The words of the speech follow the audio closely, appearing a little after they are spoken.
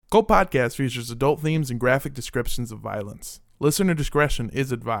Cult Podcast features adult themes and graphic descriptions of violence. Listener discretion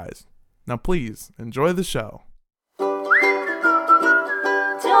is advised. Now please, enjoy the show. Don't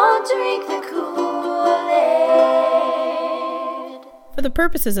drink the Kool-Aid. For the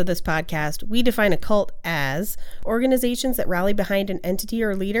purposes of this podcast, we define a cult as organizations that rally behind an entity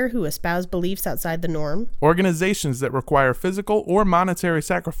or leader who espouse beliefs outside the norm. Organizations that require physical or monetary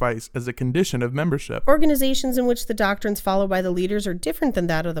sacrifice as a condition of membership. Organizations in which the doctrines followed by the leaders are different than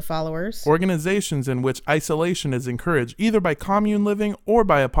that of the followers. Organizations in which isolation is encouraged either by commune living or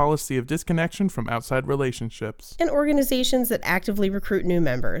by a policy of disconnection from outside relationships. And organizations that actively recruit new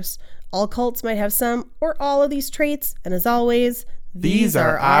members. All cults might have some or all of these traits, and as always, these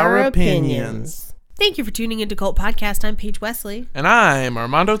are our opinions. Thank you for tuning into Cult Podcast. I'm Paige Wesley. And I'm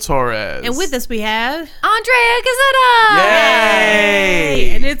Armando Torres. And with us we have Andrea Gazzetta.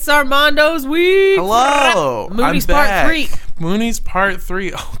 Yay! And it's Armando's week. Hello. Mooney's I'm Part back. 3. Mooney's Part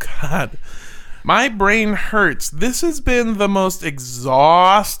 3. Oh, God. My brain hurts. This has been the most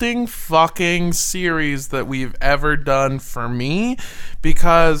exhausting fucking series that we've ever done for me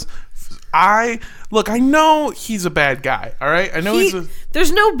because I know he's a bad guy, all right? I know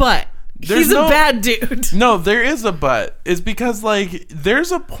there's no but. He's a bad dude. No, there is a but. It's because, like,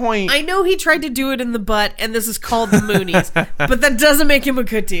 there's a point. I know he tried to do it in the butt, and this is called the Moonies, but that doesn't make him a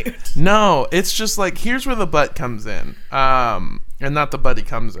good dude. No, it's just like, here's where the butt comes in. And not the buddy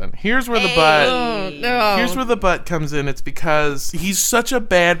comes in. Here's where the butt. Oh, no. Here's where the butt comes in. It's because he's such a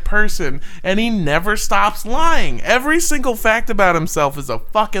bad person, and he never stops lying. Every single fact about himself is a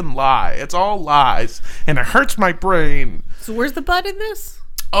fucking lie. It's all lies, and it hurts my brain. So where's the butt in this?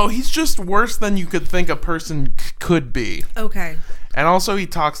 Oh, he's just worse than you could think a person could be. Okay. And also, he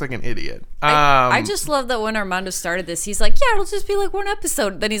talks like an idiot. I just love that when Armando started this, he's like, yeah, it'll just be like one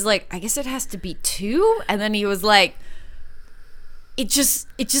episode. Then he's like, I guess it has to be 2. And then he was like, it just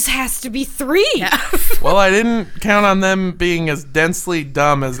has to be 3. Yeah. Well, I didn't count on them being as densely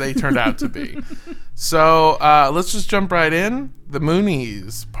dumb as they turned out to be. So let's just jump right in. The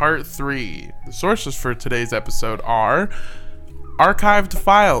Moonies, Part 3. The sources for today's episode are archived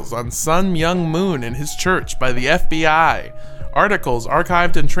files on Sun Myung Moon and his church by the FBI, articles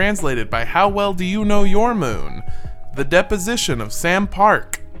archived and translated by How Well Do You Know Your Moon, the deposition of Sam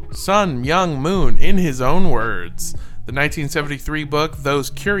Park, Sun Myung Moon in his own words, the 1973 book Those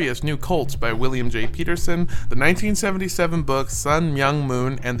Curious New Cults by William J. Peterson, the 1977 book Sun Myung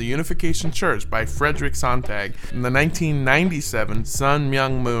Moon and the Unification Church by Frederick Sontag, and the 1997 Sun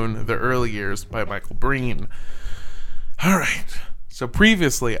Myung Moon, The Early Years by Michael Breen. All right. So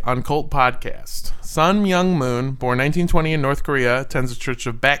previously on Cult Podcast, Sun Myung Moon, born 1920 in North Korea, attends the Church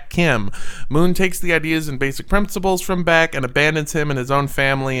of Baek Kim. Moon takes the ideas and basic principles from Baek and abandons him and his own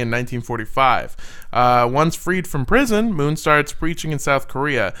family in 1945. Once freed from prison, Moon starts preaching in South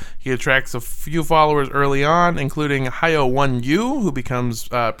Korea. He attracts a few followers early on, including Hyo Won-yu, who becomes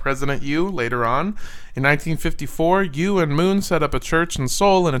President Yu later on. In 1954, Yu and Moon set up a church in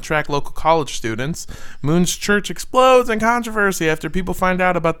Seoul and attract local college students. Moon's church explodes in controversy after people find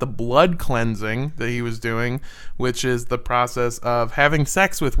out about the blood cleansing that he was doing, which is the process of having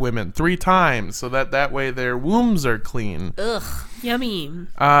sex with women 3 times so that way their wombs are clean. Ugh. Yummy.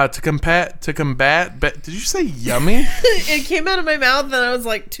 To combat. Did you say yummy? It came out of my mouth, and I was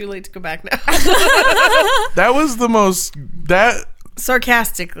like, too late to go back now. That was the most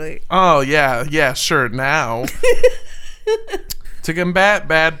Sarcastically. Oh, yeah, sure, now. To combat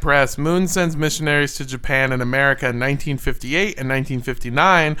bad press, Moon sends missionaries to Japan and America in 1958 and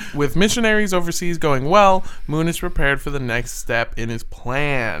 1959. With missionaries overseas going well, Moon is prepared for the next step in his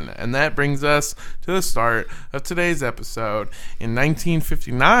plan. And that brings us to the start of today's episode. In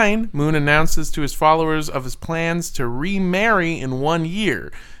 1959, Moon announces to his followers of his plans to remarry in 1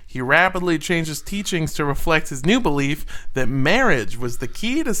 year. He rapidly changes teachings to reflect his new belief that marriage was the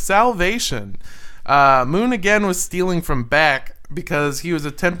key to salvation. Moon again was stealing from Baek because he was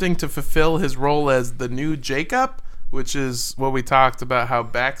attempting to fulfill his role as the new Jacob, which is what we talked about how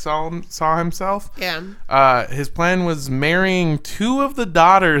Baek saw himself. Yeah. His plan was marrying 2 of the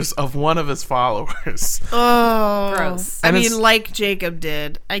daughters of one of his followers. Oh. Gross. I mean, like Jacob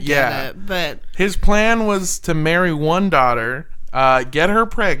did. I get Yeah. it, but... His plan was to marry one daughter, get her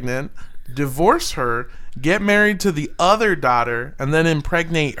pregnant, divorce her, get married to the other daughter, and then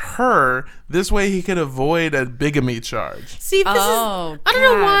impregnate her. This way he could avoid a bigamy charge. See, this is... I don't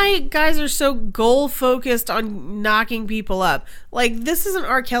know why guys are so goal-focused on knocking people up. Like, this is an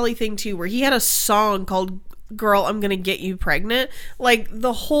R. Kelly thing, too, where he had a song called girl, I'm gonna get you pregnant. Like,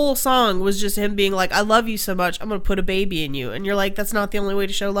 the whole song was just him being like, I love you so much, I'm gonna put a baby in you. And you're like, that's not the only way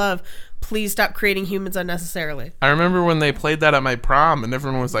to show love. Please stop creating humans unnecessarily. I remember when they played that at my prom, and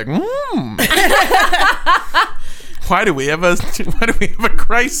everyone was like, Why do we have a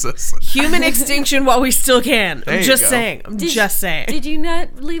crisis? Human extinction while we still can. There I'm you just go. saying. I'm just saying. Did you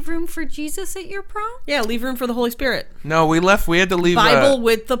not leave room for Jesus at your prom? Yeah, leave room for the Holy Spirit. No, we left. We had to leave. Bible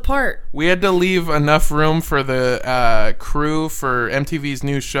with the part. We had to leave enough room for the crew for MTV's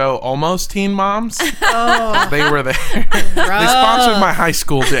new show, Almost Teen Moms. Oh, They were there. They sponsored my high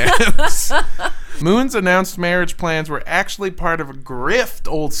school dance. Moon's announced marriage plans were actually part of a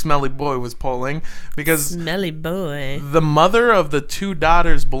grift old smelly boy was pulling because smelly boy. the mother of the two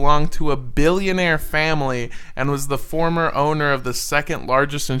daughters belonged to a billionaire family and was the former owner of the second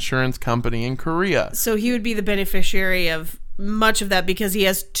largest insurance company in Korea. So he would be the beneficiary of much of that because he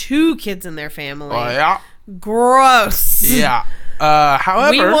has 2 kids in their family. Oh, yeah. Gross. Yeah.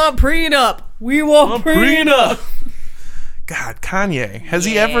 However, We want prenup. We want prenup. God, Kanye. Has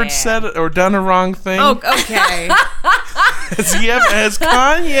he ever said or done a wrong thing? Oh, okay. Has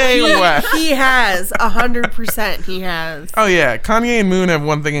Kanye West? He has. 100% he has. Oh, yeah. Kanye and Moon have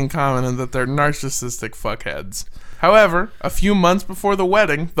one thing in common, and that they're narcissistic fuckheads. However, a few months before the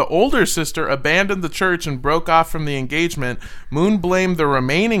wedding, the older sister abandoned the church and broke off from the engagement. Moon blamed the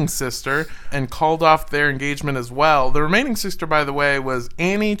remaining sister and called off their engagement as well. The remaining sister, by the way, was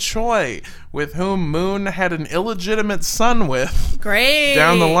Annie Choi, with whom Moon had an illegitimate son with Great.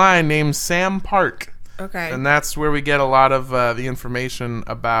 down the line named Sam Park. Okay. And that's where we get a lot of the information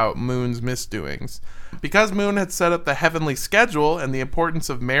about Moon's misdoings. Because Moon had set up the heavenly schedule and the importance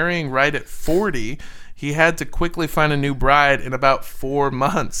of marrying right at 40, he had to quickly find a new bride in about 4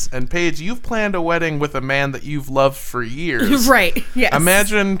 months. And Paige, you've planned a wedding with a man that you've loved for years. Right, yes.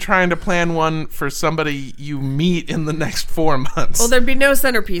 Imagine trying to plan one for somebody you meet in the next 4 months. Well, there'd be no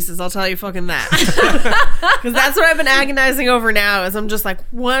centerpieces, I'll tell you fucking that. Because that's what I've been agonizing over now, is I'm just like,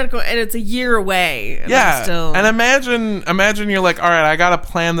 what? And it's a year away. And yeah, I'm still... and imagine you're like, all right, I gotta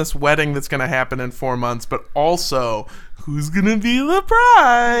plan this wedding that's gonna happen in 4 months, but also, who's gonna be the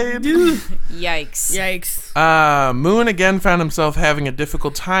bride? Yikes. Yikes. Moon again found himself having a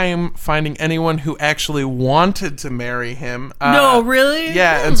difficult time finding anyone who actually wanted to marry him. No, really?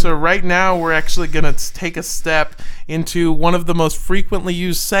 Yeah, and so right now we're actually gonna take a step into one of the most frequently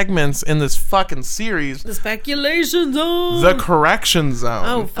used segments in this fucking series, The speculation zone. the correction zone.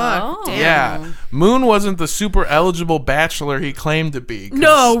 Oh, fuck. Oh. Damn. Yeah, Moon wasn't the super eligible bachelor he claimed to be. 'Cause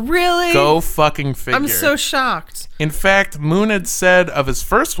No, really? Go fucking figure. I'm so shocked. In fact, Moon had said of his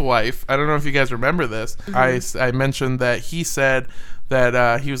first wife, I don't know if you guys remember this, I mentioned that he said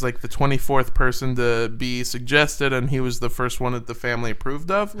that he was like the 24th person to be suggested, and he was the first one that the family approved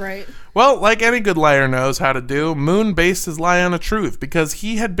of. Right. Well, like any good liar knows how to do, Moon based his lie on a truth because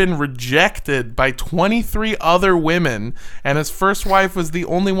he had been rejected by 23 other women, and his first wife was the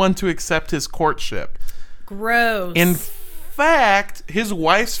only one to accept his courtship. Gross. In fact, his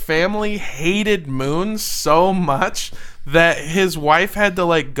wife's family hated Moon so much that his wife had to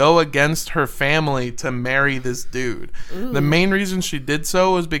like go against her family to marry this dude. Ooh. The main reason she did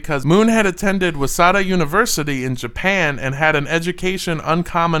so was because Moon had attended Waseda University in Japan and had an education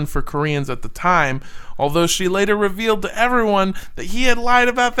uncommon for Koreans at the time, although she later revealed to everyone that he had lied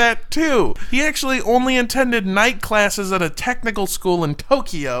about that too. He actually only attended night classes at a technical school in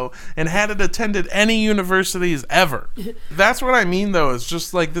Tokyo and hadn't attended any universities ever. That's what I mean though, is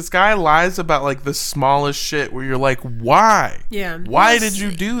just like this guy lies about like the smallest shit where you're like, why? Yeah. Why did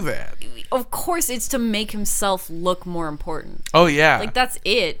you do that? Of course, it's to make himself look more important. Oh yeah. Like, that's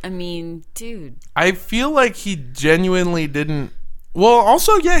it. I mean, dude. I feel like he genuinely didn't. Well,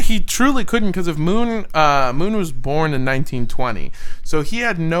 also, yeah, he truly couldn't, because if Moon was born in 1920, so he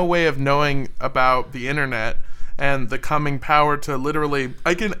had no way of knowing about the internet and the coming power to literally,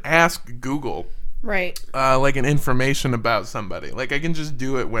 I can ask Google. Right. Like an information about somebody. Like I can just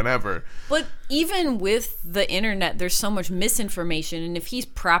do it whenever. But even with the internet, there's so much misinformation, and if he's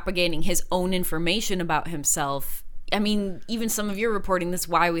propagating his own information about himself, I mean, even some of your reporting, that's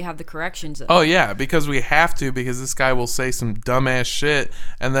why we have the corrections. Oh yeah, because we have to, because this guy will say some dumbass shit,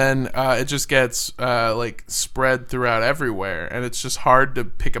 and then it just gets like spread throughout everywhere, and it's just hard to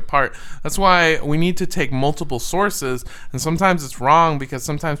pick apart. That's why we need to take multiple sources, and sometimes it's wrong because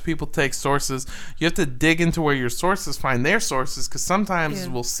sometimes people take sources. You have to dig into where your sources find their sources, because sometimes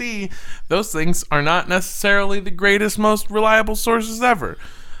we'll see those things are not necessarily the greatest, most reliable sources ever.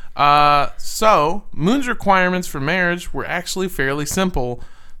 So Moon's requirements for marriage were actually fairly simple,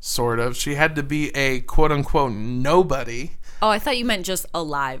 sort of. She had to be a quote-unquote nobody, Oh, I thought you meant just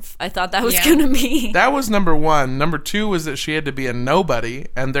alive. I thought that was Yeah. gonna be. That was number one. Number two was that she had to be a nobody,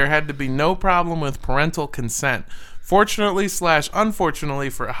 and there had to be no problem with parental consent. Fortunately / unfortunately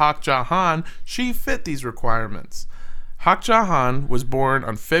for Hak Ja Han, she fit these requirements. Hak Ja Han was born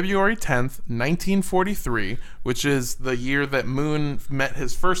on February 10th, 1943, which is the year that Moon met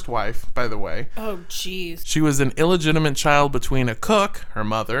his first wife, by the way. Oh, jeez. She was an illegitimate child between a cook, her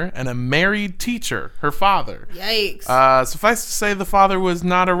mother, and a married teacher, her father. Yikes. Suffice to say, the father was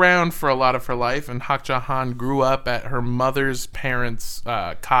not around for a lot of her life, and Hak Ja Han grew up at her mother's parents'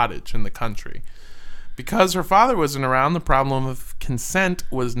 cottage in the country. Because her father wasn't around, the problem of consent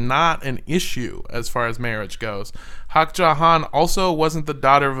was not an issue as far as marriage goes. Hak Ja Han also wasn't the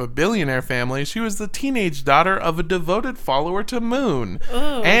daughter of a billionaire family. She was the teenage daughter of a devoted follower to Moon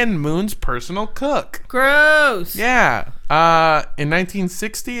and Moon's personal cook. Gross. Yeah. In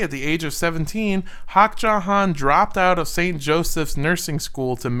 1960, at the age of 17, Hak Ja Han dropped out of St. Joseph's nursing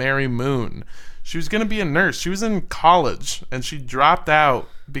school to marry Moon. She was going to be a nurse. She was in college, and she dropped out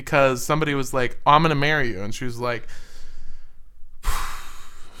because somebody was like, oh, I'm going to marry you. And she was like,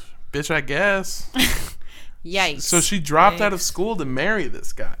 bitch, I guess. Yikes. So she dropped out of school to marry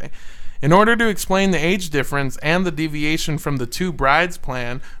this guy. In order to explain the age difference and the deviation from the two brides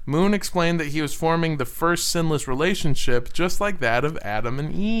plan, Moon explained that he was forming the first sinless relationship just like that of Adam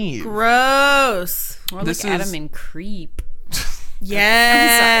and Eve. Gross. More this like Adam is- and Creep.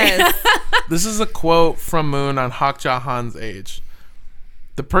 Yes. This is a quote from Moon on Hak Ja Han's age.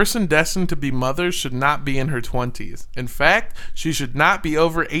 The person destined to be mother should not be in her 20s. In fact, she should not be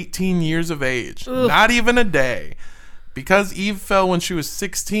over 18 years of age. Not even a day. Because Eve fell when she was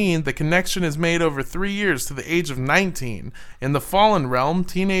 16, the connection is made over 3 years to the age of 19. In the fallen realm,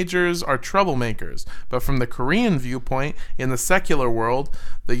 teenagers are troublemakers. But from the Korean viewpoint, in the secular world,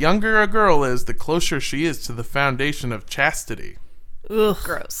 the younger a girl is, the closer she is to the foundation of chastity. Ugh.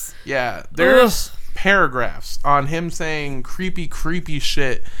 Gross. Yeah, there's paragraphs on him saying creepy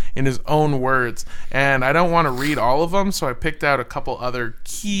shit in his own words, and I don't want to read all of them, so I picked out a couple other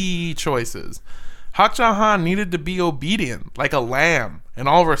key choices. Hak Ja Han needed to be obedient, like a lamb. In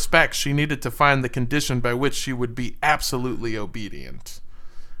all respects, she needed to find the condition by which she would be absolutely obedient,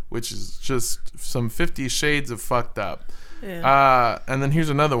 which is just some 50 shades of fucked up. Yeah. And then here's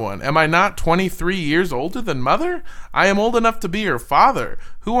another one. Am I not 23 years older than mother? I am old enough to be her father.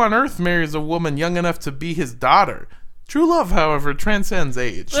 Who on earth marries a woman young enough to be his daughter? True love, however, transcends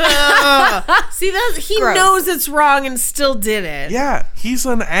age. See, that he Gross. knows it's wrong and still did it. Yeah, he's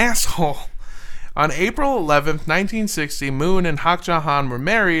an asshole. On April 11th, 1960, Moon and Hak Ja Han were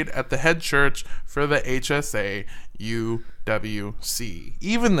married at the head church for the HSA UWC.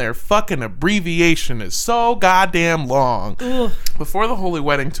 Even their fucking abbreviation is so goddamn long. Ugh. Before the holy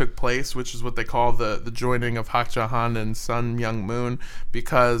wedding took place, which is what they call the joining of Hak Ja Han and Sun Myung Moon,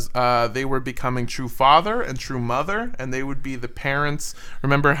 because they were becoming true father and true mother, and they would be the parents.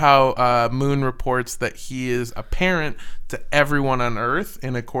 Remember how Moon reports that he is a parent to everyone on earth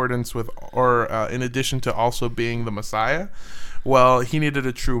in accordance with, or in addition to also being the Messiah? Well, he needed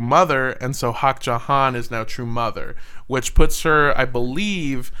a true mother, and so Hak Ja Han is now true mother, which puts her, I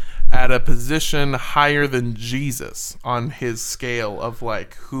believe, at a position higher than Jesus on his scale of,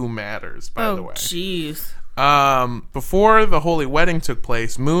 like, who matters, by the way. Jeez. Before the holy wedding took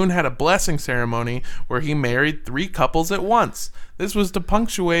place, Moon had a blessing ceremony where he married 3 couples at once. This was to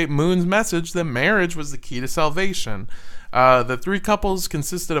punctuate Moon's message that marriage was the key to salvation. The 3 couples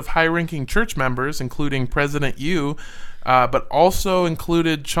consisted of high-ranking church members, including President Yu, but also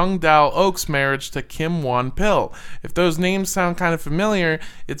included Chung Dal-ok's marriage to Kim Won-pil. If those names sound kind of familiar,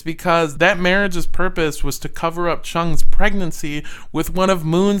 it's because that marriage's purpose was to cover up Chung's pregnancy with one of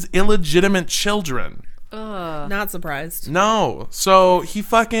Moon's illegitimate children. Not surprised. No. So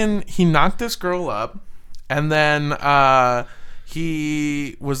he knocked this girl up, and then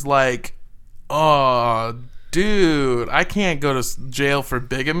he was like, oh, dude, I can't go to jail for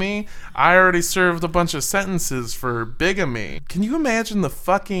bigamy. I already served a bunch of sentences for bigamy. Can you imagine the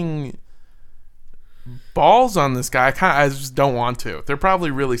fucking balls on this guy? I just don't want to. They're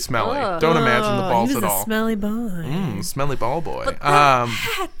probably really smelly. Ugh. Don't imagine the balls he was at a all. smelly boy. Smelly ball boy.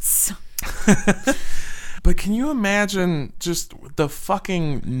 Hats. But can you imagine just the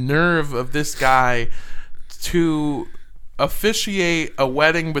fucking nerve of this guy to officiate a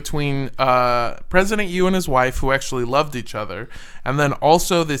wedding between President Yu and his wife, who actually loved each other, and then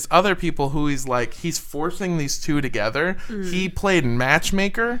also this other people who he's forcing these two together. He played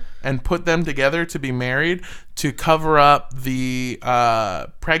matchmaker and put them together to be married to cover up the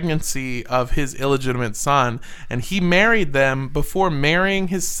pregnancy of his illegitimate son, and he married them before marrying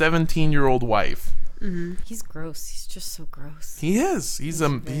his 17-year-old wife. He's gross. He's just so gross. He is. He's a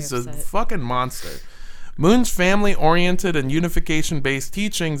upset. fucking monster. Moon's family-oriented and unification-based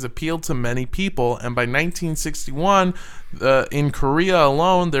teachings appealed to many people, and by 1961, in Korea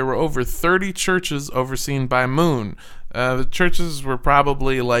alone, there were over 30 churches overseen by Moon. The churches were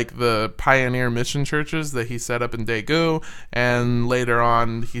probably like the pioneer mission churches that he set up in Daegu, and later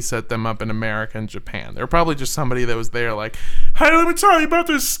on he set them up in America and Japan. They were probably just somebody that was there like, hey, let me tell you about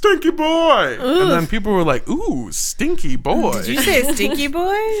this stinky boy. And then people were like, ooh, stinky boy. Did you say stinky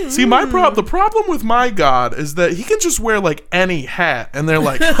boy? See, the problem with my God is that he can just wear like any hat, and they're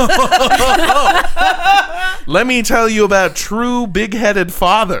like, let me tell you about true big-headed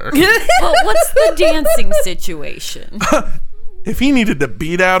father. But what's the dancing situation? If he needed to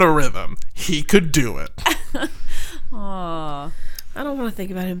beat out a rhythm, he could do it. Aw. I don't want to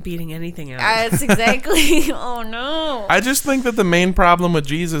think about him beating anything out. That's exactly. Oh no. I just think that the main problem with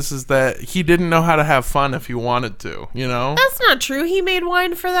Jesus is that he didn't know how to have fun if he wanted to, you know? That's not true. He made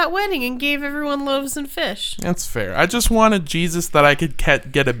wine for that wedding and gave everyone loaves and fish. That's fair. I just wanted Jesus that I could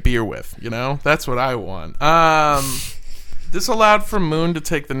get a beer with, you know? That's what I want. This allowed for Moon to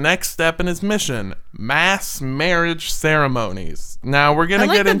take the next step in his mission, mass marriage ceremonies. Now, we're going to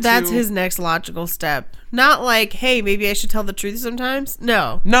get into... that's his next logical step. Not like, hey, maybe I should tell the truth sometimes.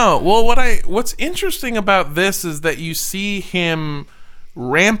 No. No. Well, what's interesting about this is that you see him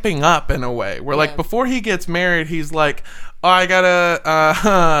ramping up in a way. Where, like, before he gets married, he's like, oh, I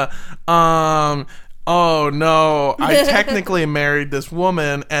gotta... oh no, I technically married this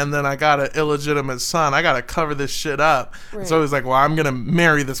woman and then I got an illegitimate son. I gotta cover this shit up. Right. So he's like, well, I'm gonna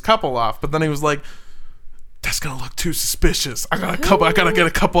marry this couple off. But then he was like, that's gonna look too suspicious. I gotta get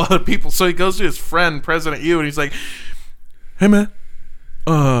a couple other people. So he goes to his friend, President Yu, and he's like, hey man,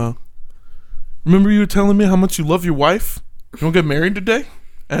 remember you were telling me how much you love your wife? You wanna get married today?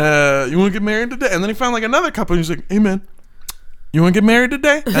 And then he found like another couple and he's like, hey man, you want to get married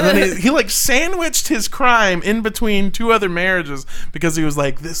today? And then he like sandwiched his crime in between two other marriages because he was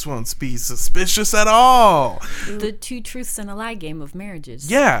like, this won't be suspicious at all. The two truths and a lie game of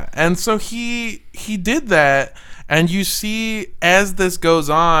marriages. Yeah. And so he did that. And you see, as this goes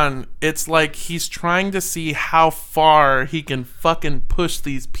on, it's like he's trying to see how far he can fucking push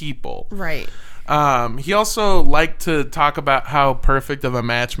these people. Right. He also liked to talk about how perfect of a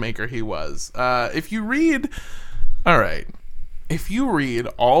matchmaker he was. If you read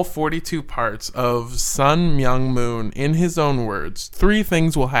all 42 parts of Sun Myung Moon in his own words, 3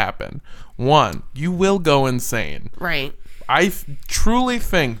 things will happen. 1, you will go insane. Right. I truly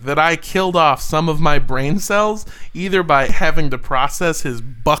think that I killed off some of my brain cells either by having to process his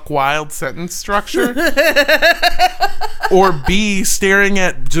buck wild sentence structure or B, staring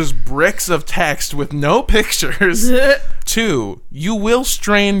at just bricks of text with no pictures. 2, you will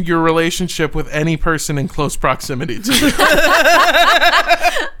strain your relationship with any person in close proximity to you.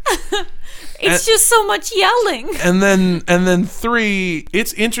 It's just so much yelling. And then 3,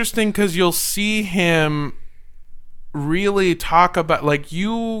 it's interesting because you'll see him really talk about, like,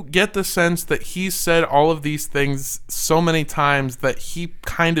 you get the sense that he's said all of these things so many times that he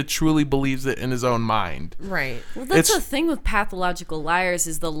kind of truly believes it in his own mind. Right. Well, that's the thing with pathological liars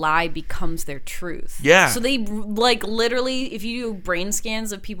is the lie becomes their truth. Yeah. So they, like, literally, if you do brain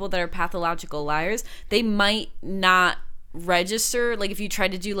scans of people that are pathological liars, they might not register, like, if you try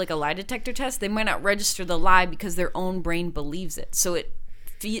to do, like, a lie detector test, they might not register the lie because their own brain believes it. So it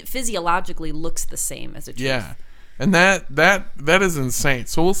physiologically looks the same as a truth. Yeah. And that is insane.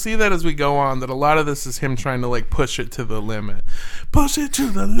 So we'll see that as we go on, that a lot of this is him trying to, like, push it to the limit. Push it to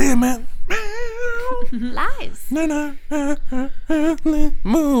the limit. Lies.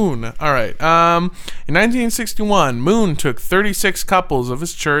 Moon. All right. In 1961, Moon took 36 couples of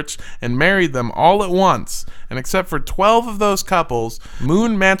his church and married them all at once. And except for 12 of those couples,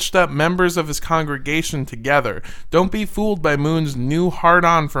 Moon matched up members of his congregation together. Don't be fooled by Moon's new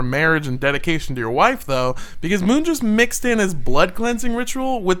hard-on for marriage and dedication to your wife, though, because Moon just mixed in his blood cleansing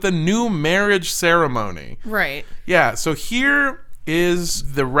ritual with the new marriage ceremony. Right. Yeah, so here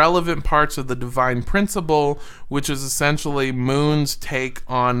is the relevant parts of the divine principle, which is essentially Moon's take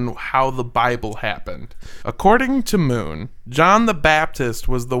on how the Bible happened. According to Moon, John the Baptist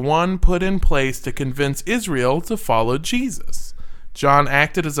was the one put in place to convince Israel to follow Jesus. John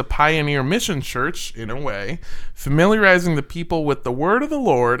acted as a pioneer mission church, in a way, familiarizing the people with the word of the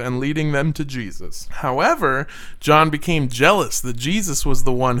Lord and leading them to Jesus. However, John became jealous that Jesus was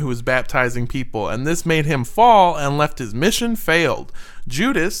the one who was baptizing people, and this made him fall and left his mission failed.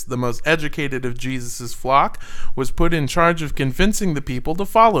 Judas, the most educated of Jesus' flock, was put in charge of convincing the people to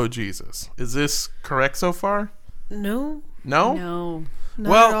follow Jesus. Is this correct so far? No. No? No.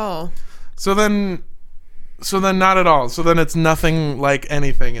 Not at all. So then, So then not at all. So then it's nothing like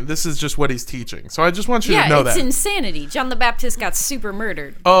anything, and this is just what he's teaching. So I just want you to know it's that. insanity. John the Baptist got super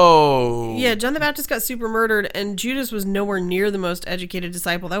murdered. Oh. Yeah, John the Baptist got super murdered, and Judas was nowhere near the most educated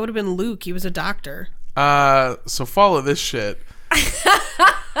disciple. That would have been Luke. He was a doctor. So follow this shit.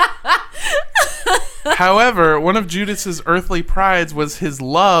 However, one of Judas's earthly prides was his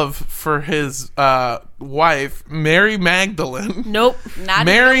love for his wife, Mary Magdalene. Nope. Not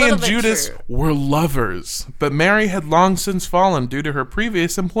Mary even a little and bit Judas true. were lovers, but Mary had long since fallen due to her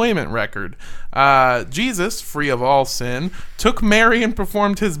previous employment record. Jesus, free of all sin, took Mary and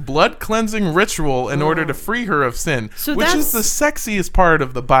performed his blood-cleansing ritual in order to free her of sin, So which is the that's- sexiest part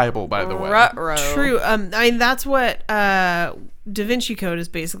of the Bible, by the way. Ruh-roh. True. I mean, that's what Da Vinci Code is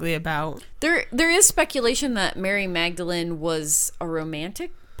basically about. There is speculation that Mary Magdalene was a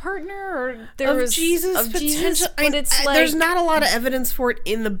romantic partner, or there Of was Jesus, of Jesus, potential- but it's like there's not a lot of evidence for it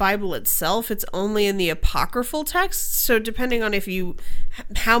in the Bible itself. It's only in the apocryphal texts. So depending on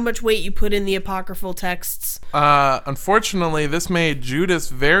how much weight you put in the apocryphal texts. Unfortunately, this made Judas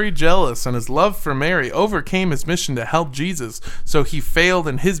very jealous, and his love for Mary overcame his mission to help Jesus, so he failed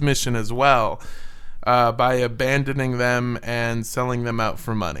in his mission as well. By abandoning them and selling them out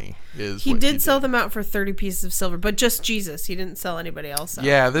for money. He did sell them out for 30 pieces of silver, but just Jesus. He didn't sell anybody else out.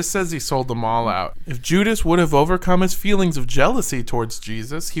 Yeah, this says he sold them all out. If Judas would have overcome his feelings of jealousy towards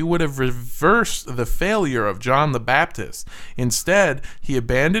Jesus, he would have reversed the failure of John the Baptist. Instead, he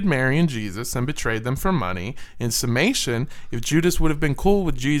abandoned Mary and Jesus and betrayed them for money. In summation, if Judas would have been cool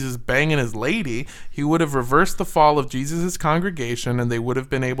with Jesus banging his lady, he would have reversed the fall of Jesus' congregation, and they would have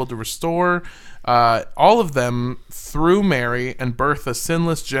been able to restore all of them through Mary and birth a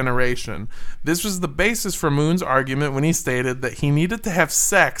sinless generation. This was the basis for Moon's argument when he stated that he needed to have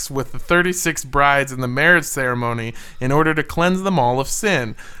sex with the 36 brides in the marriage ceremony in order to cleanse them all of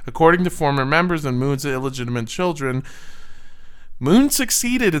sin. According to former members and Moon's illegitimate children, Moon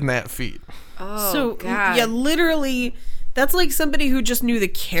succeeded in that feat. oh So, God. yeah, literally, that's like somebody who just knew the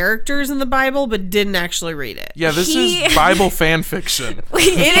characters in the Bible but didn't actually read it. Yeah, this He- is Bible fan fiction.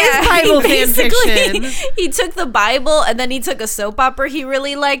 It is Bible he fan basically- fiction. He took the Bible and then he took a soap opera he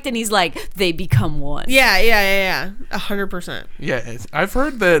really liked, and he's like, they become one. Yeah. 100%. Yeah, I've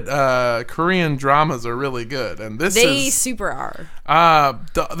heard that Korean dramas are really good, and this They is... super are.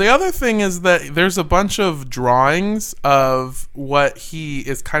 The other thing is that there's a bunch of drawings of what he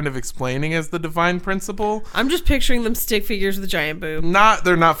is kind of explaining as the divine principle. I'm just picturing them stick figures with a giant boob.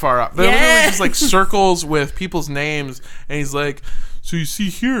 They're not far off. They're Yeah. literally just like circles with people's names, and he's like, so you see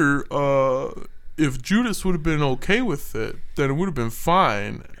here, if Judas would have been okay with it, then it would have been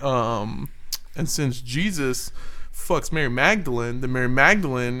fine. And since Jesus fucks Mary Magdalene, then Mary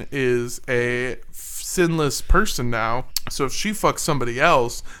Magdalene is a sinless person now. So if she fucks somebody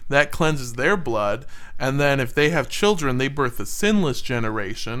else, that cleanses their blood. And then if they have children, they birth a sinless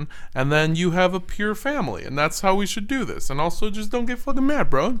generation. And then you have a pure family. And that's how we should do this. And also just don't get fucking mad,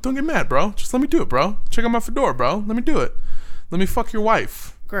 bro. Don't get mad, bro. Just let me do it, bro. Check out my fedora, bro. Let me do it. Let me fuck your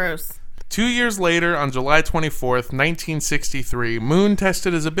wife. Gross. 2 years later, on July 24th, 1963, Moon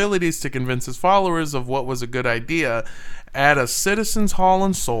tested his abilities to convince his followers of what was a good idea. At a Citizens Hall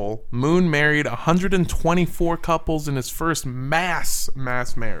in Seoul, Moon married 124 couples in his first mass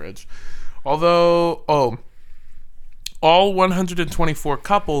marriage. Although, all 124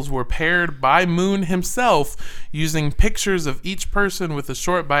 couples were paired by Moon himself using pictures of each person with a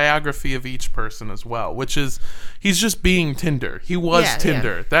short biography of each person as well, which is, he's just being Tinder. He was Yeah,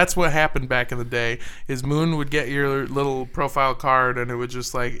 Tinder. yeah. That's what happened back in the day, is Moon would get your little profile card, and it would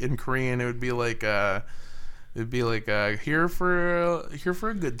just like, in Korean, it would be like, here for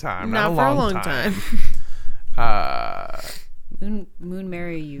a good time, not, Not for a long time. Moon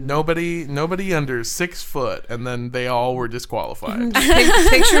marry you. Nobody under 6 foot, and then they all were disqualified.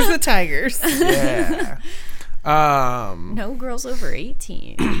 Pictures with tigers. Yeah. No girls over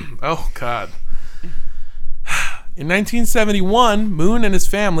 18. Oh God. In 1971, Moon and his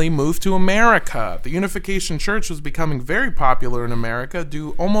family moved to America. The Unification Church was becoming very popular in America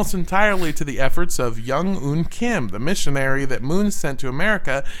due almost entirely to the efforts of Young Eun Kim, the missionary that Moon sent to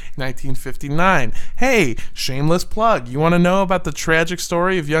America in 1959. Hey, shameless plug. You want to know about the tragic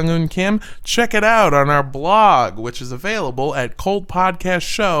story of Young Eun Kim? Check it out on our blog, which is available at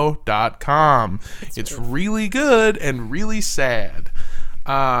coldpodcastshow.com. It's really good and really sad.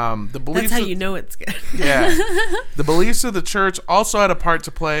 The beliefs That's how you know it's good. Yeah. The beliefs of the church also had a part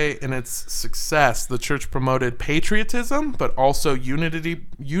to play in its success. The church promoted patriotism, but also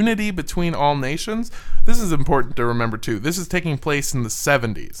unity between all nations. This is important to remember, too. This is taking place in the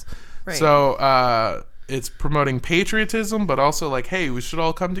 70s. Right. So, it's promoting patriotism, but also like, hey, we should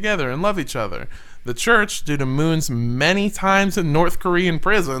all come together and love each other. The church, due to Moon's many times in North Korean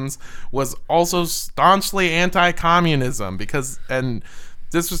prisons, was also staunchly anti-communism and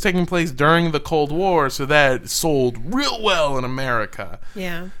this was taking place during the Cold War, so that sold real well in America.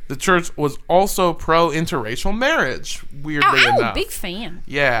 Yeah. The church was also pro-interracial marriage, weirdly enough. Big fan.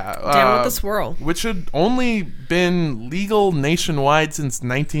 Yeah. Down with the swirl. Which had only been legal nationwide since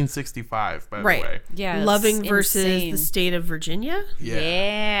 1965, by the way. Yeah. Loving it's versus insane. the state of Virginia?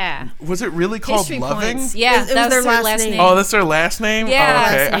 Yeah. Was it really called History Loving? points. Yeah, It was that was their their last last name. name. Oh, that's their last name? Yeah. Oh,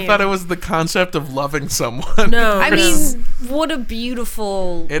 okay. Last I name. thought it was the concept of loving someone. No. I no. mean, what a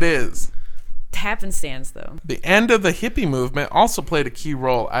beautiful It is. happenstance, though. The end of the hippie movement also played a key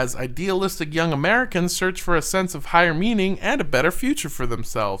role as idealistic young Americans searched for a sense of higher meaning and a better future for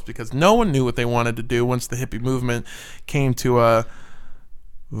themselves, because no one knew what they wanted to do once the hippie movement came to a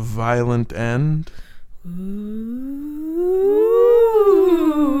violent end.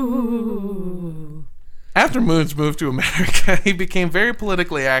 After Moon's move to America, he became very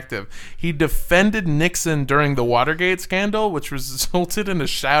politically active. He defended Nixon during the Watergate scandal, which resulted in a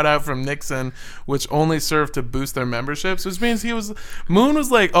shout out from Nixon, which only served to boost their memberships. Which means Moon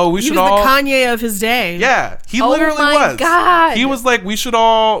was like, "Oh, we he should was all." the Kanye of his day. Yeah, he Oh literally my was. God. He was like, we should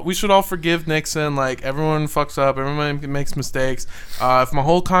all forgive Nixon. Like, everyone fucks up, everyone makes mistakes. If my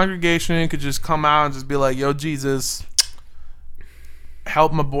whole congregation could just come out and just be like, "Yo, Jesus,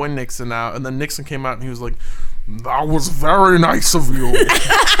 help my boy Nixon out," and then Nixon came out and he was like, "That was very nice of you."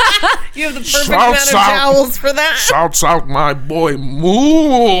 You have the perfect Shouts amount of out. jowls for that. Shouts out my boy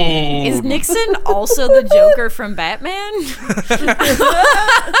Moon. Is Nixon also the Joker from Batman?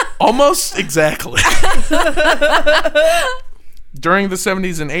 Almost exactly. During the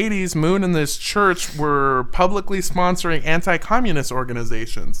 70s and 80s, Moon and this church were publicly sponsoring anti-communist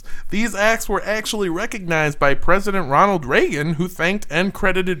organizations. These acts were actually recognized by President Ronald Reagan, who thanked and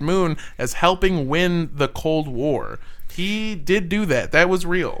credited Moon as helping win the Cold War. He did do that. That was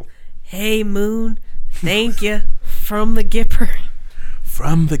real. Hey, Moon. Thank you. From the Gipper.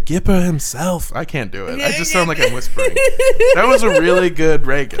 From the Gipper himself. I can't do it. I just sound like I'm whispering. That was a really good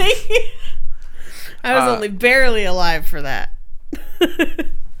Reagan. I was only barely alive for that.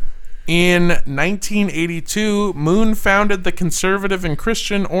 In 1982, Moon founded the conservative and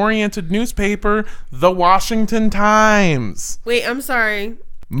Christian-oriented newspaper, The Washington Times. Wait, I'm sorry.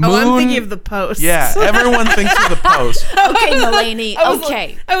 Moon, I'm thinking of the Post. Yeah, everyone thinks of the Post. Okay, Mulaney.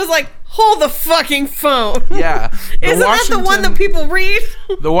 Okay. I was like, hold the fucking phone. Yeah. Isn't that the one that people read?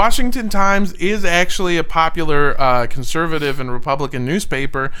 The Washington Times is actually a popular conservative and Republican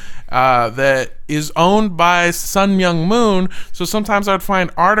newspaper that is owned by Sun Myung Moon. So sometimes I would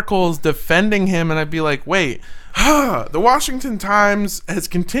find articles defending him, and I'd be like, wait. The Washington Times has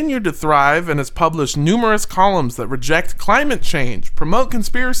continued to thrive and has published numerous columns that reject climate change, promote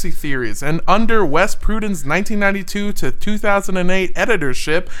conspiracy theories, and under Wes Pruden's 1992 to 2008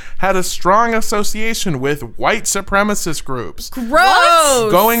 editorship, had a strong association with white supremacist groups.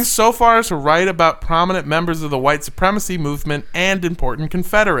 Gross. Going so far as to write about prominent members of the white supremacy movement and important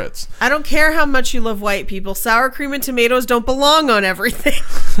Confederates. I don't care how much you love white people. Sour cream and tomatoes don't belong on everything.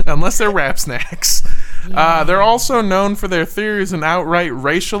 Unless they're wrap snacks. They're also known for their theories and outright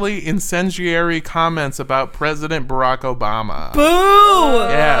racially incendiary comments about President Barack Obama. Boo!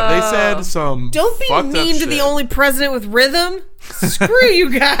 Yeah, they said some Don't be fucked up mean to shit. the only president with rhythm. Screw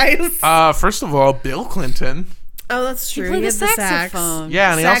you guys. First of all, Bill Clinton. Oh, that's true. played He the had the sax. saxophone. Yeah,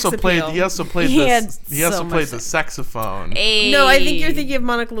 and he Sax also played. appeal. He also played He the. had He also so played much the sex. saxophone. Hey. No, I think you're thinking of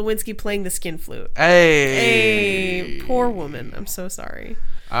Monica Lewinsky playing the skin flute. Hey. Hey, poor woman. I'm so sorry.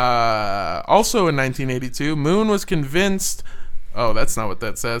 Also in 1982, Moon was convinced. Oh, that's not what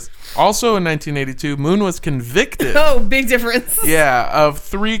that says. Also in 1982, Moon was convicted. Oh, big difference. Yeah, of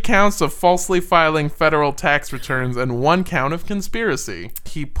 3 counts of falsely filing federal tax returns and 1 count of conspiracy.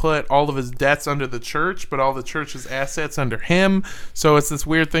 He put all of his debts under the church, but all the church's assets under him. So it's this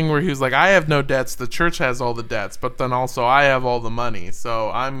weird thing where he was like, I have no debts, the church has all the debts, but then also I have all the money.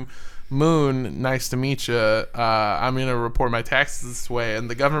 So I'm Moon, nice to meet you. I'm going to report my taxes this way. And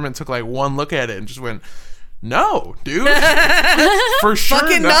the government took like one look at it and just went, no, dude. For sure,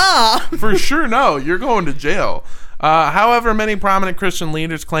 Fucking no. nah. For sure, no. You're going to jail. However, many prominent Christian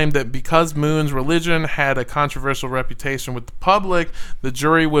leaders claimed that because Moon's religion had a controversial reputation with the public, the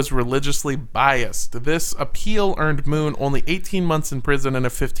jury was religiously biased. This appeal earned Moon only 18 months in prison and a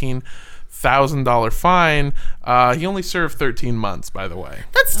 $15,000 fine. He only served 13 months, by the way.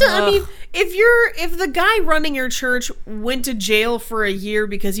 That's still. I mean, if the guy running your church went to jail for a year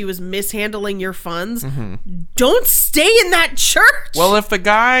because he was mishandling your funds, don't stay in that church. Well, if the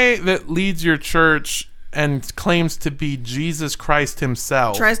guy that leads your church and claims to be Jesus Christ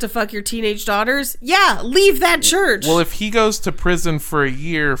himself. Tries to fuck your teenage daughters? Yeah, leave that church. Well, if he goes to prison for a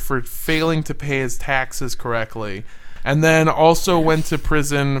year for failing to pay his taxes correctly, and then also went to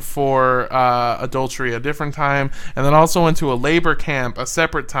prison for adultery a different time, and then also went to a labor camp a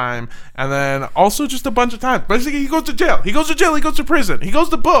separate time, and then also just a bunch of times. Basically, he goes to jail. He goes to jail. He goes to prison. He goes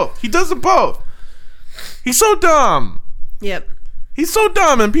to both. He does them both. He's so dumb. Yep. He's so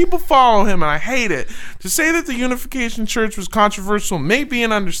dumb, and people follow him, and I hate it. To say that the Unification Church was controversial may be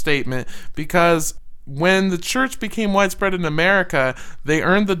an understatement, because when the church became widespread in America, they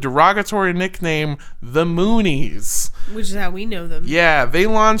earned the derogatory nickname the Moonies. Which is how we know them. Yeah, they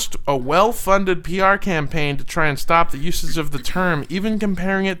launched a well-funded PR campaign to try and stop the usage of the term, even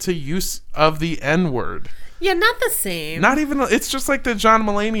comparing it to use of the N-word. Yeah, not the same. Not even, it's just like the John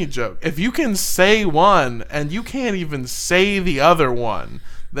Mulaney joke. If you can say one and you can't even say the other one,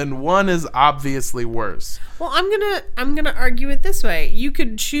 then one is obviously worse. Well, I'm gonna argue it this way. You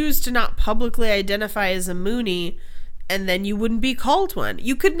could choose to not publicly identify as a Moonie, and then you wouldn't be called one.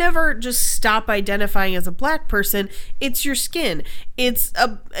 You could never just stop identifying as a black person. It's your skin. It's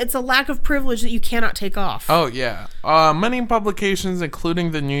a lack of privilege that you cannot take off. Oh, yeah. Many publications,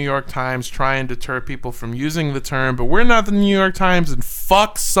 including the New York Times, try and deter people from using the term, but we're not the New York Times, and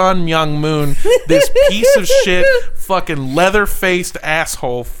fuck Sun Myung Moon, this piece of shit, fucking leather-faced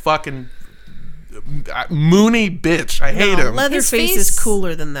asshole, fucking Mooney bitch. I hate him. Leatherface is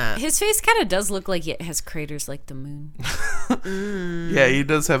cooler than that. His face kind of does look like it has craters like the moon. Yeah, he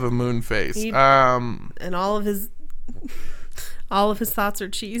does have a moon face. And all of his thoughts are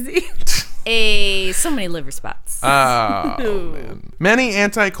cheesy. So many liver spots. Oh, man. Many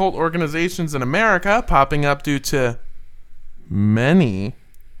anti-cult organizations in America popping up due to many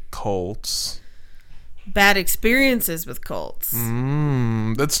cults. Bad experiences with cults.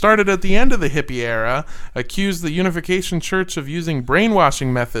 That started at the end of the hippie era, accused the Unification Church of using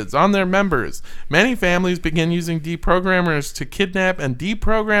brainwashing methods on their members. Many families began using deprogrammers to kidnap and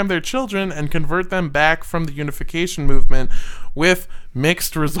deprogram their children and convert them back from the Unification movement with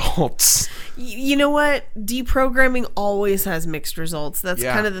mixed results. You know what? Deprogramming always has mixed results. That's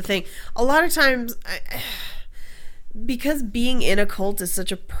kind of the thing. A lot of times, because being in a cult is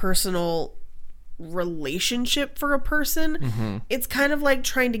such a personal relationship for a person, it's kind of like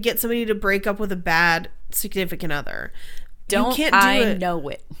trying to get somebody to break up with a bad significant other. Don't you can't know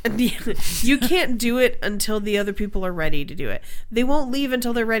it. You can't do it until the other people are ready to do it. They won't leave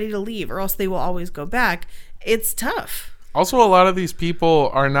until they're ready to leave, or else they will always go back. It's tough. Also, a lot of these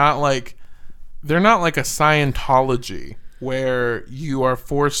people are not like, they're not like a Scientology where you are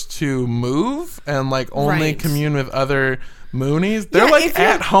forced to move and like only commune with other Moonies. They're like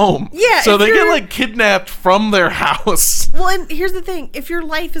at home. Yeah. So they get like kidnapped from their house. Well, and here's the thing. If your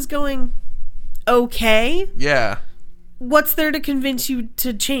life is going okay. Yeah. What's there to convince you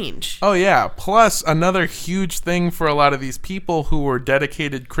to change? Oh, yeah. Plus, another huge thing for a lot of these people who were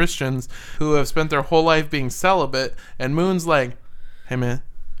dedicated Christians who have spent their whole life being celibate, and Moon's like, hey, man,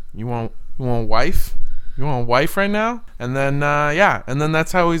 you want a wife? You want a wife right now? And then, and then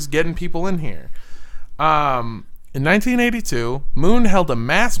that's how he's getting people in here. In 1982, Moon held a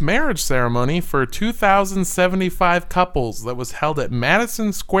mass marriage ceremony for 2,075 couples that was held at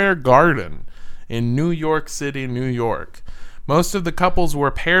Madison Square Garden in New York City, New York. Most of the couples were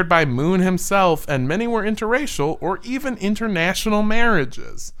paired by Moon himself, and many were interracial or even international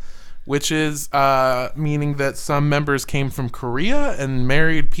marriages, which is meaning that some members came from Korea and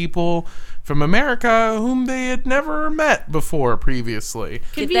married people from America whom they had never met before previously.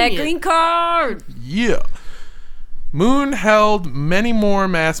 Get that green card! Yeah. Moon held many more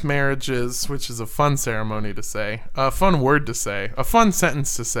mass marriages, which is a fun ceremony to say, a fun word to say, a fun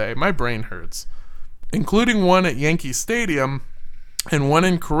sentence to say. My brain hurts. Including one at Yankee Stadium and one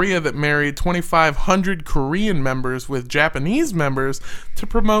in Korea that married 2,500 Korean members with Japanese members to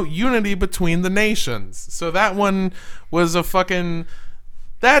promote unity between the nations. So that one was a fucking...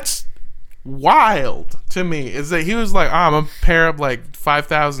 That's wild to me, is that he was like, I'm gonna pair up like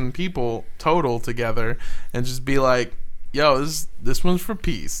 5,000 people total together and just be like, yo, this one's for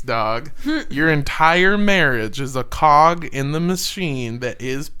peace, dog. Your entire marriage is a cog in the machine that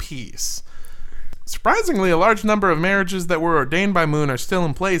is peace. Surprisingly, a large number of marriages that were ordained by Moon are still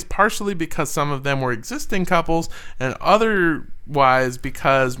in place, partially because some of them were existing couples, and otherwise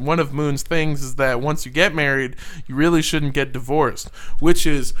because one of Moon's things is that once you get married, you really shouldn't get divorced, which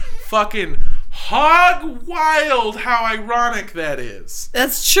is fucking Hog wild how ironic that is.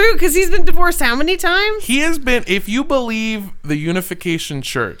 That's true, because he's been divorced how many times? He has been, if you believe the Unification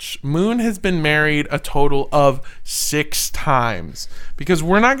Church, Moon has been married a total of 6 times. Because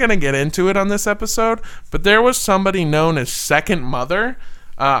we're not going to get into it on this episode, but there was somebody known as Second Mother.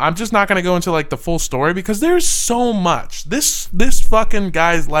 I'm just not going to go into like the full story because there's so much. This fucking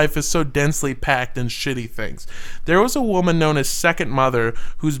guy's life is so densely packed in shitty things. There was a woman known as Second Mother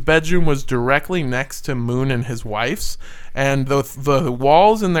whose bedroom was directly next to Moon and his wife's. And the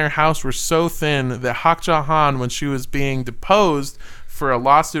walls in their house were so thin that Hak Ja Han, when she was being deposed for a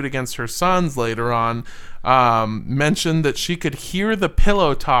lawsuit against her sons later on, mentioned that she could hear the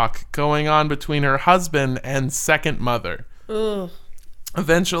pillow talk going on between her husband and Second Mother. Ugh.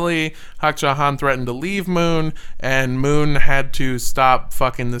 Eventually, Hak Ja Han threatened to leave Moon, and Moon had to stop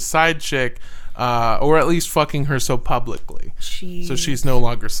fucking the side chick, or at least fucking her so publicly. Jeez. So she's no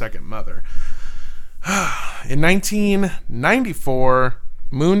longer Second Mother. In 1994,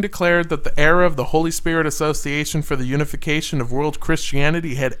 Moon declared that the era of the Holy Spirit Association for the Unification of World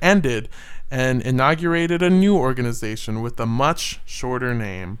Christianity had ended and inaugurated a new organization with a much shorter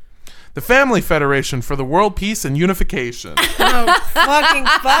name. The Family Federation for the World Peace and Unification. Oh, fucking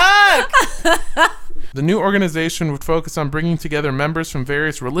fuck! The new organization would focus on bringing together members from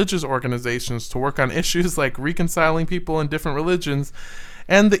various religious organizations to work on issues like reconciling people in different religions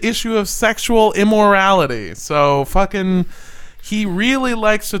and the issue of sexual immorality. So fucking... He really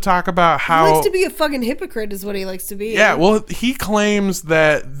likes to talk about how... He likes to be a fucking hypocrite is what he likes to be. Yeah, well, he claims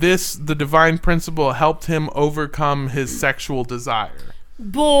that the divine principle helped him overcome his sexual desire.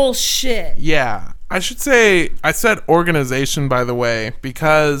 Bullshit. Yeah. I should say, I said organization, by the way,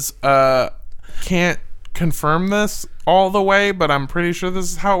 because can't confirm this all the way, but I'm pretty sure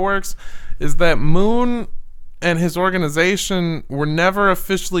this is how it works, is that Moon and his organization were never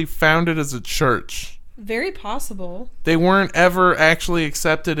officially founded as a church. Very possible. They weren't ever actually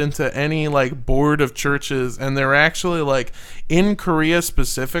accepted into any like board of churches, and they're actually like in Korea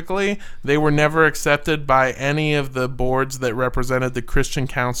specifically, they were never accepted by any of the boards that represented the Christian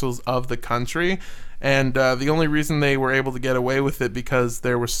councils of the country. And the only reason they were able to get away with it because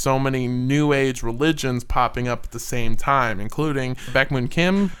there were so many new age religions popping up at the same time, including Baekmun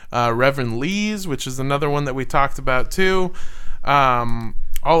Kim, Reverend Lee's, which is another one that we talked about too.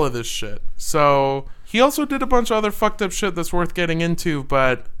 All of this shit. So he also did a bunch of other fucked up shit that's worth getting into,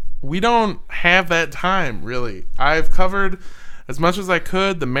 but we don't have that time, really. I've covered as much as I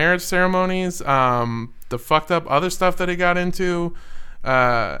could the marriage ceremonies, the fucked up other stuff that he got into,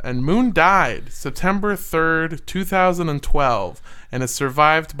 and Moon died September 3rd, 2012, and is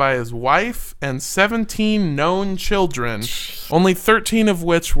survived by his wife and 17 known children, only 13 of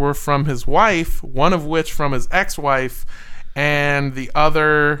which were from his wife, one of which from his ex-wife, and the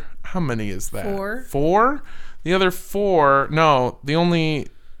other... How many is that? 4. 4? The other 4... No, the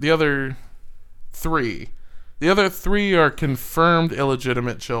other 3. The other 3 are confirmed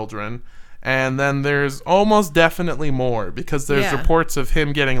illegitimate children. And then there's almost definitely more, because there's reports of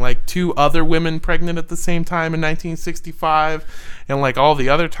him getting like 2 other women pregnant at the same time in 1965, and like all the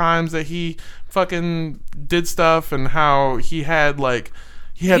other times that he fucking did stuff, and how he had like...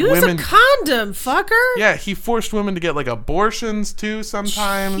 He Use women, a condom, fucker. Yeah, he forced women to get like abortions too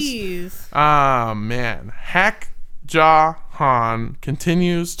sometimes. Jeez. Ah, man. Hak Ja Han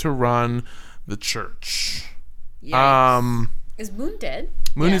continues to run the church. Yikes. Is Moon dead?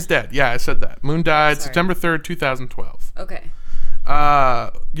 Moon is dead. Yeah, I said that. Moon died September 3rd, 2012. Okay.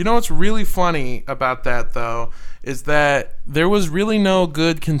 You know what's really funny about that, though, is that there was really no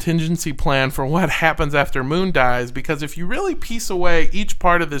good contingency plan for what happens after Moon dies, because if you really piece away each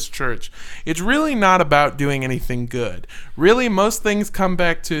part of this church, it's really not about doing anything good. Really, most things come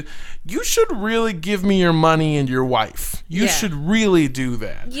back to, you should really give me your money and your wife. You should really do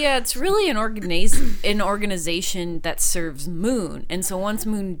that. Yeah, it's really an organization that serves Moon. And so once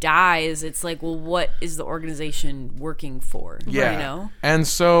Moon dies, it's like, well, what is the organization working for? Yeah. You know? And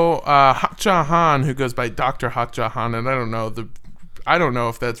so Hak Ja Han, who goes by Dr. Hak Ja Han, and I don't know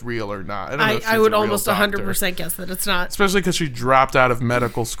if that's real or not. I would almost 100% guess that it's not. Especially because she dropped out of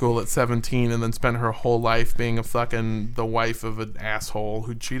medical school at 17 and then spent her whole life being the wife of an asshole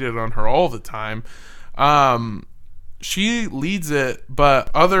who cheated on her all the time. She leads it,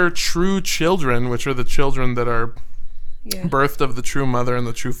 but other true children, which are the children that are Yeah. birthed of the true mother and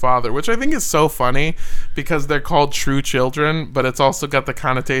the true father, which I think is so funny because they're called true children, but it's also got the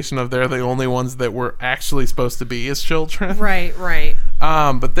connotation of they're the only ones that were actually supposed to be his children. Right, right.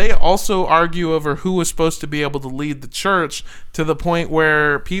 But they also argue over who was supposed to be able to lead the church, to the point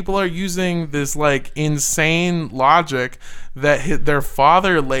where people are using this like insane logic that their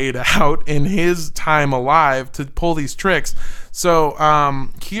father laid out in his time alive to pull these tricks. So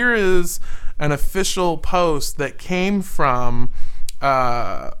here is an official post that came from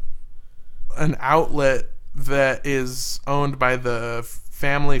an outlet that is owned by the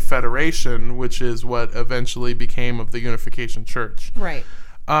Family Federation, which is what eventually became of the Unification Church. Right.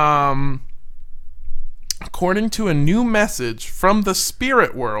 According to a new message from the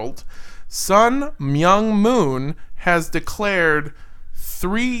spirit world, Sun Myung Moon has declared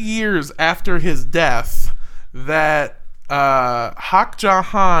 3 years after his death that Hak Ja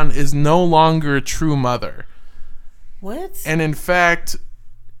Han is no longer a true mother. What? And in fact,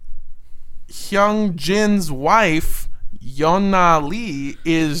 Hyung Jin's wife, Yona Lee,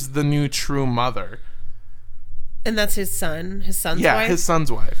 is the new true mother. And that's his son? His son's Yeah, wife? his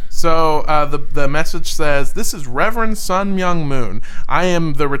son's wife. So the message says, "This is Reverend Sun Myung Moon. I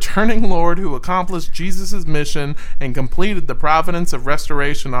am the returning Lord who accomplished Jesus' mission and completed the providence of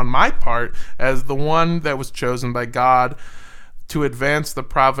restoration on my part as the one that was chosen by God to advance the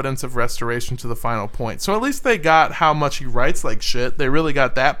providence of restoration to the final point." So at least they got how much he writes like shit. They really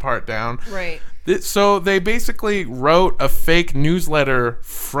got that part down. Right. So they basically wrote a fake newsletter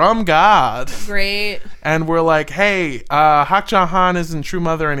from God. Great. And we're like, hey, Hak Ja Han isn't true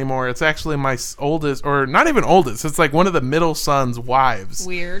mother anymore. It's actually my oldest, or not even oldest. It's like one of the middle son's wives.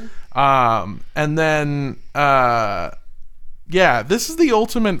 Weird. And then, yeah, this is the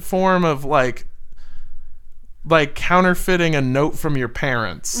ultimate form of like counterfeiting a note from your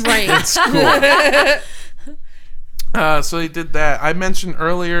parents. Right. It's cool. So they did that. I mentioned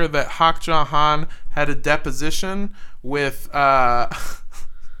earlier that Hak Ja Han had a deposition with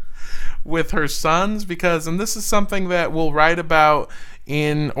with her sons because, and this is something that we'll write about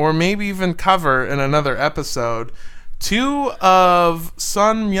in, or maybe even cover in another episode. 2 of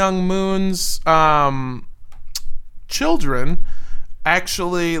Sun Myung Moon's children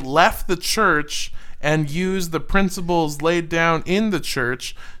actually left the church and used the principles laid down in the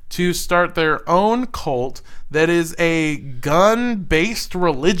church to start their own cult that is a gun-based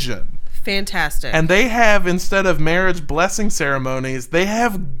religion. Fantastic. And they have, instead of marriage blessing ceremonies, they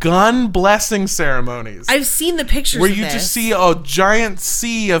have gun blessing ceremonies. I've seen the pictures where of you this. just see a giant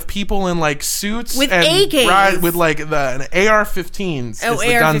sea of people in like suits With and AKs. with like the AR-15s. Oh, is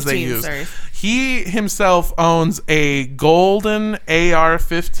the guns they AR-15s, use. sorry. He himself owns a golden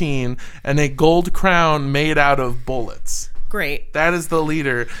AR-15 and a gold crown made out of bullets. Great. That is the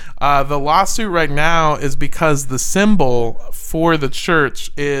leader. The lawsuit right now is because the symbol for the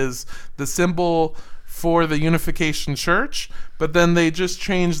church is the symbol for the Unification Church, but then they just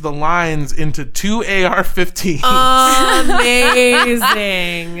changed the lines into 2 AR-15s.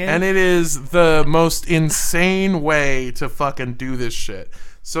 Amazing. And it is the most insane way to fucking do this shit.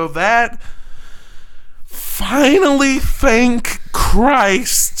 So that, finally, thank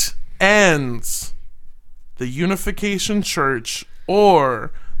Christ, ends the Unification Church,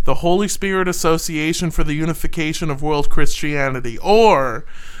 or the Holy Spirit Association for the Unification of World Christianity, or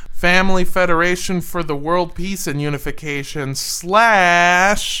Family Federation for the World Peace and Unification /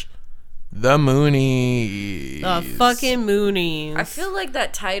 the Moonies. The fucking Moonies. I feel like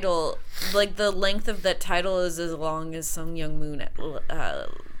that title, like the length of that title, is as long as Sun Myung Moon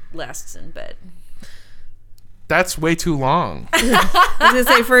lasts in bed. That's way too long. I was gonna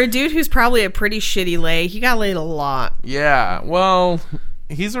say, for a dude who's probably a pretty shitty lay, he got laid a lot. Yeah, well,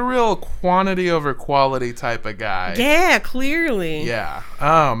 he's a real quantity over quality type of guy. Yeah, clearly. Yeah.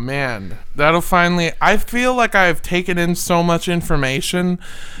 Oh, man. That'll finally... I feel like I've taken in so much information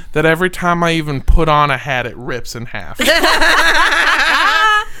that every time I even put on a hat, it rips in half.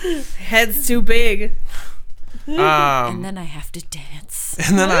 Head's too big. And then I have to dance.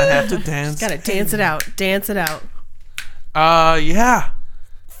 And then I have to dance. Gotta dance it out. Dance it out. Yeah.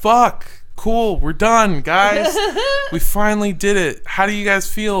 Fuck. Cool. We're done, guys. We finally did it. How do you guys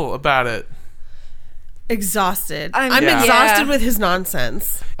feel about it? Exhausted. I'm- I'm Yeah. exhausted Yeah. with his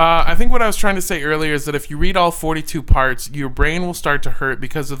nonsense. I think what I was trying to say earlier is that if you read all 42 parts, your brain will start to hurt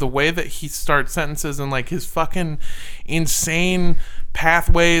because of the way that he starts sentences and like his fucking insane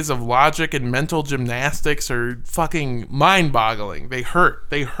pathways of logic and mental gymnastics are fucking mind-boggling. They hurt.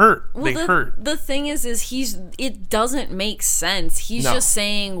 They hurt. They hurt. The thing is it doesn't make sense. He's No. just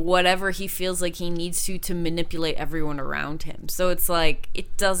saying whatever he feels like he needs to manipulate everyone around him. So it's like,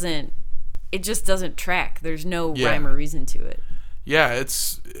 it doesn't it just doesn't track. There's no Yeah. rhyme or reason to it. Yeah,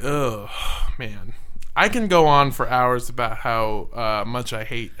 it's man. I can go on for hours about how much I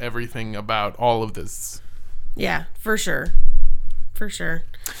hate everything about all of this. Yeah, for sure. For sure.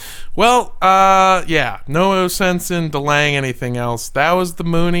 Well, yeah, no sense in delaying anything else. That was the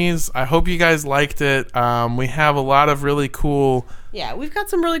Moonies. I hope you guys liked it. We have a lot of really cool... Yeah, we've got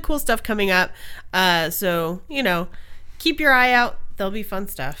some really cool stuff coming up. So, keep your eye out. There'll be fun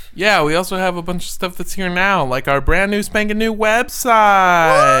stuff. Yeah, we also have a bunch of stuff that's here now, like our brand new spanking new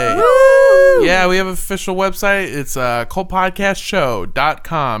website. Woo! Yeah, we have an official website. It's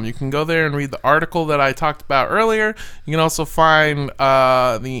cultpodcastshow.com. You can go there and read the article that I talked about earlier. You can also find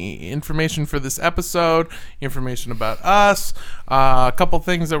the information for this episode, information about us, a couple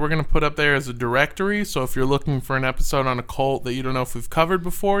things that we're going to put up there as a directory. So if you're looking for an episode on a cult that you don't know if we've covered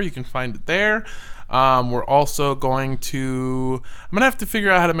before, you can find it there. We're also going to... I'm going to have to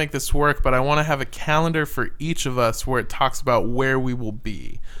figure out how to make this work, but I want to have a calendar for each of us where it talks about where we will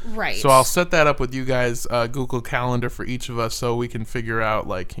be. Right. So I'll set that up with you guys, Google Calendar for each of us, so we can figure out,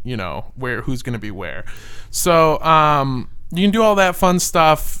 who's going to be where. So you can do all that fun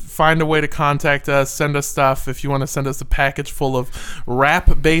stuff, find a way to contact us, send us stuff if you want to send us a package full of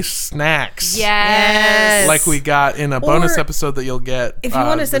rap-based snacks. Yes. Like we got in a bonus Or episode that you'll get if you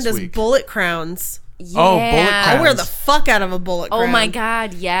want to send this us week. bullet crowns, Oh, bullet I crowns. wear the fuck out of a bullet crown. Oh my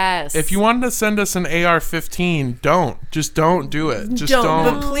God, yes. If you wanted to send us an AR-15, don't. Just don't do it. Just Don't.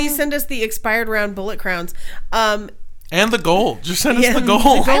 don't. But please send us the expired round bullet crowns. And the gold. Just send us Yeah, the the gold.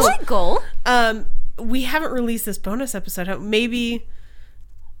 gold. I like gold. We haven't released this bonus episode. Maybe.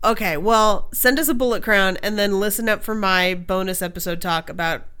 Okay, well, send us a bullet crown and then listen up for my bonus episode talk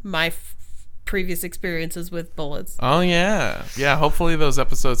about my previous experiences with bullets. Oh, yeah. Yeah, hopefully those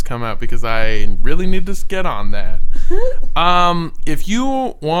episodes come out because I really need to get on that. If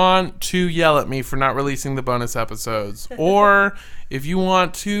you want to yell at me for not releasing the bonus episodes, or if you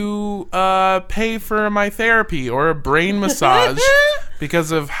want to pay for my therapy or a brain massage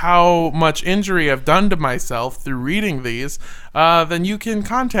because of how much injury I've done to myself through reading these, then you can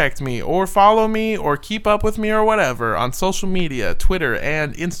contact me or follow me or keep up with me or whatever on social media, Twitter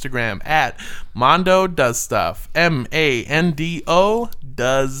and Instagram at Mondo Does Stuff. MANDO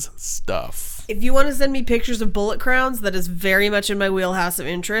Does Stuff. If you want to send me pictures of bullet crowns, that is very much in my wheelhouse of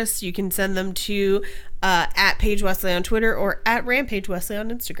interest. You can send them to at Paige Wesley on Twitter or at Rampage Wesley on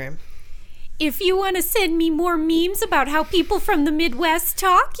Instagram. If you want to send me more memes about how people from the Midwest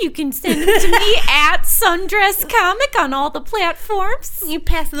talk, you can send them to me at Sundress Comic on all the platforms. You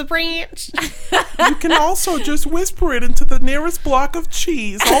pass the branch. You can also just whisper it into the nearest block of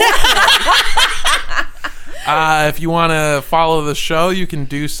cheese. If you want to follow the show, you can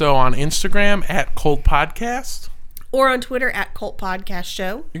do so on Instagram at Cold Podcast. Or on Twitter at Cult Podcast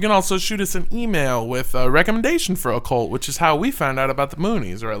Show. You can also shoot us an email with a recommendation for a cult, which is how we found out about the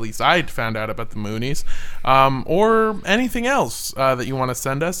Moonies, or at least I found out about the Moonies, or anything else that you want to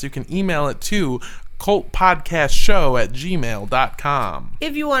send us. You can email it to cultpodcastshow@gmail.com.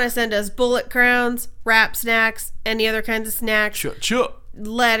 If you want to send us bullet crowns, wrap snacks, any other kinds of snacks,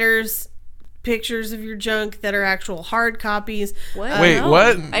 letters, pictures of your junk that are actual hard copies. What? Wait, No,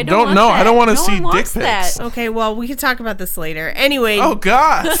 what? I Don't know. want I don't that. want to No see one dick wants pics. that. Okay, well, we can talk about this later. Anyway, Oh,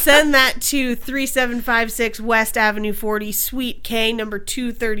 God. send that to 3756 West Avenue 40, Suite K, number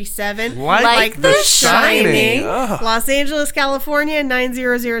 237. Like The Shining. Ugh. Los Angeles, California,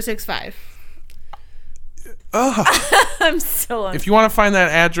 90065. I'm so If you want to find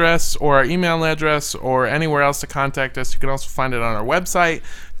that address or our email address or anywhere else to contact us, you can also find it on our website,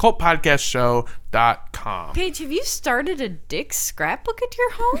 cultpodcastshow.com. Paige, have you started a dick scrapbook at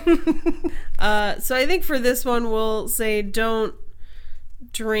your home? So I think for this one, we'll say don't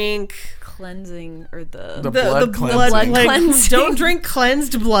drink Cleansing or the Blood cleansing. cleansing. Don't drink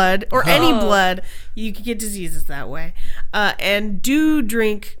cleansed blood or any blood. You can get diseases that way. And don't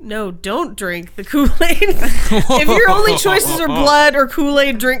drink the Kool-Aid. If your only choices are blood or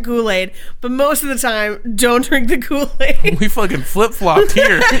Kool-Aid, drink Kool-Aid. But most of the time, don't drink the Kool-Aid. We fucking flip-flopped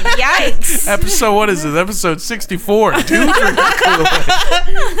here. Yikes. Episode, what is it? Episode 64. Do drink Kool-Aid.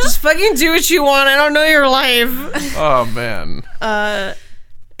 Just fucking do what you want. I don't know your life. Oh, man.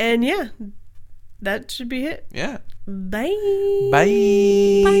 And yeah, that should be it. Yeah. Bye.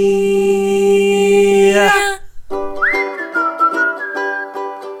 Bye. Bye.